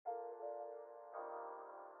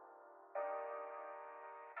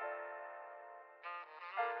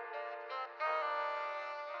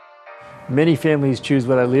Many families choose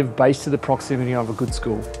where they live based to the proximity of a good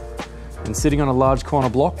school. And sitting on a large corner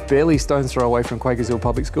block, barely a stone's throw away from Quakers Hill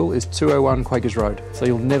Public School, is 201 Quakers Road, so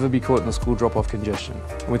you'll never be caught in the school drop-off congestion.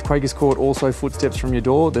 And with Quakers Court also footsteps from your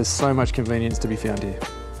door, there's so much convenience to be found here.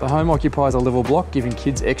 The home occupies a level block, giving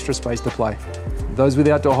kids extra space to play. Those with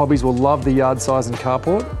outdoor hobbies will love the yard size and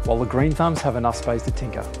carport, while the green thumbs have enough space to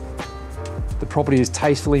tinker. The property is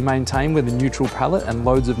tastefully maintained with a neutral palette and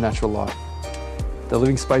loads of natural light. The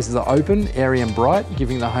living spaces are open, airy and bright,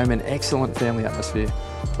 giving the home an excellent family atmosphere,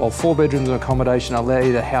 while 4 bedrooms of accommodation allow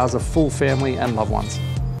you to house a full family and loved ones.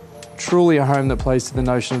 Truly a home that plays to the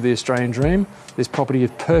notion of the Australian dream, this property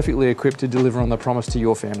is perfectly equipped to deliver on the promise to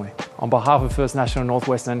your family. On behalf of First National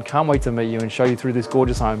Northwestern, can't wait to meet you and show you through this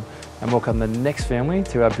gorgeous home and welcome the next family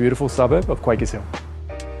to our beautiful suburb of Quakers Hill.